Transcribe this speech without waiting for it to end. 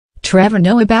Trevor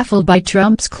Noah baffled by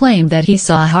Trump's claim that he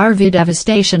saw Harvey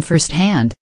Devastation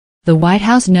firsthand. The White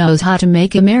House knows how to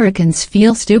make Americans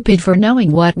feel stupid for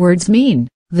knowing what words mean,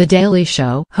 The Daily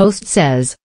Show host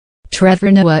says.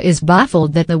 Trevor Noah is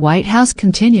baffled that the White House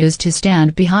continues to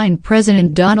stand behind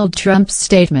President Donald Trump's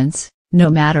statements, no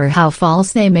matter how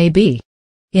false they may be.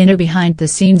 In a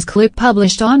behind-the-scenes clip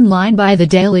published online by The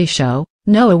Daily Show,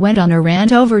 Noah went on a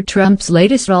rant over Trump's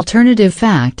latest alternative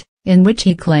fact, in which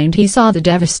he claimed he saw the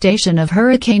devastation of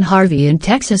Hurricane Harvey in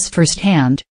Texas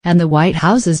firsthand, and the White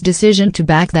House's decision to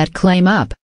back that claim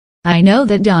up. "I know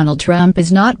that Donald Trump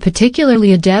is not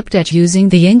particularly adept at using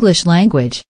the English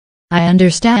language. I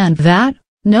understand that,"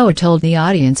 Noah told the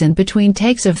audience in between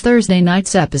takes of Thursday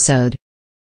night's episode.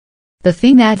 "The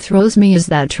thing that throws me is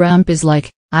that Trump is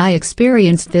like, I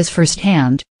experienced this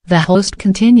firsthand," the host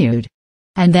continued.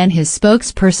 And then his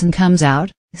spokesperson comes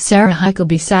out, Sarah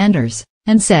Huckabee Sanders,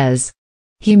 and says,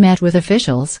 "He met with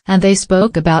officials and they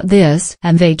spoke about this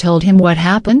and they told him what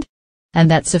happened? And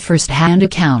that's a first-hand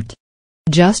account.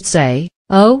 Just say,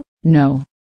 oh, no.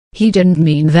 He didn't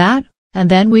mean that, and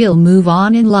then we'll move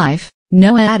on in life,"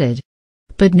 Noah added.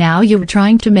 "But now you're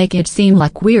trying to make it seem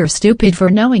like we're stupid for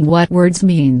knowing what words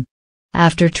mean."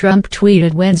 After Trump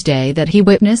tweeted Wednesday that he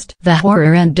witnessed the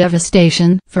horror and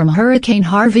devastation from Hurricane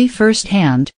Harvey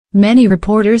firsthand, many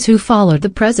reporters who followed the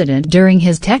president during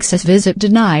his Texas visit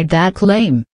denied that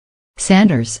claim.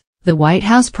 Sanders, the White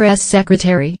House press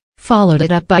secretary, followed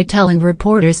it up by telling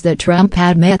reporters that Trump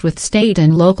had met with state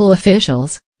and local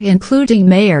officials, including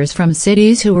mayors from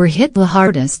cities who were hit the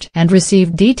hardest, and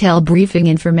received detailed briefing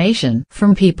information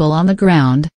from people on the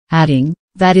ground, adding,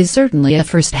 "That is certainly a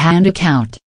first-hand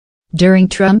account." During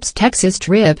Trump's Texas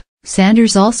trip,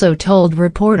 Sanders also told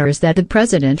reporters that the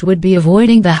president would be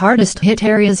avoiding the hardest-hit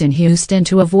areas in Houston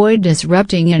to avoid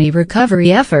disrupting any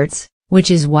recovery efforts, which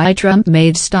is why Trump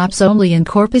made stops only in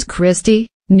Corpus Christi,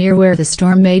 near where the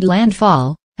storm made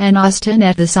landfall, and Austin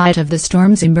at the site of the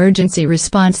storm's emergency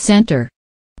response center.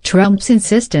 Trump's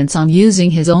insistence on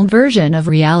using his own version of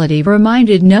reality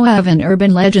reminded Noah of an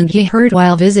urban legend he heard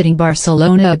while visiting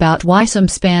Barcelona about why some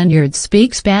Spaniards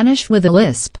speak Spanish with a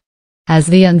lisp. As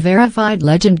the unverified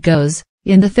legend goes,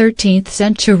 in the 13th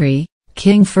century,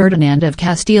 King Ferdinand of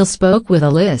Castile spoke with a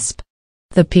lisp.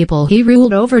 The people he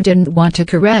ruled over didn't want to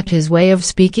correct his way of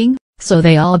speaking, so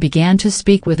they all began to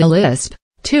speak with a lisp,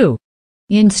 too.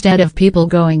 Instead of people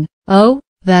going, "Oh,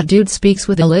 that dude speaks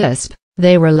with a lisp,"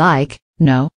 they were like,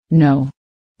 "No, no.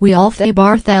 We all say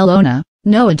Barcelona,"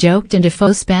 Noah joked in a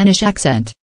faux Spanish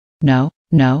accent. "No,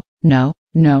 no, no,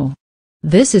 no.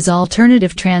 This is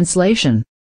alternative translation.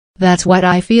 That's what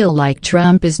I feel like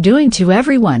Trump is doing to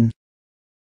everyone."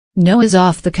 Noah's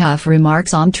off-the-cuff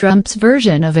remarks on Trump's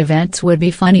version of events would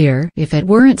be funnier if it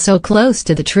weren't so close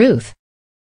to the truth.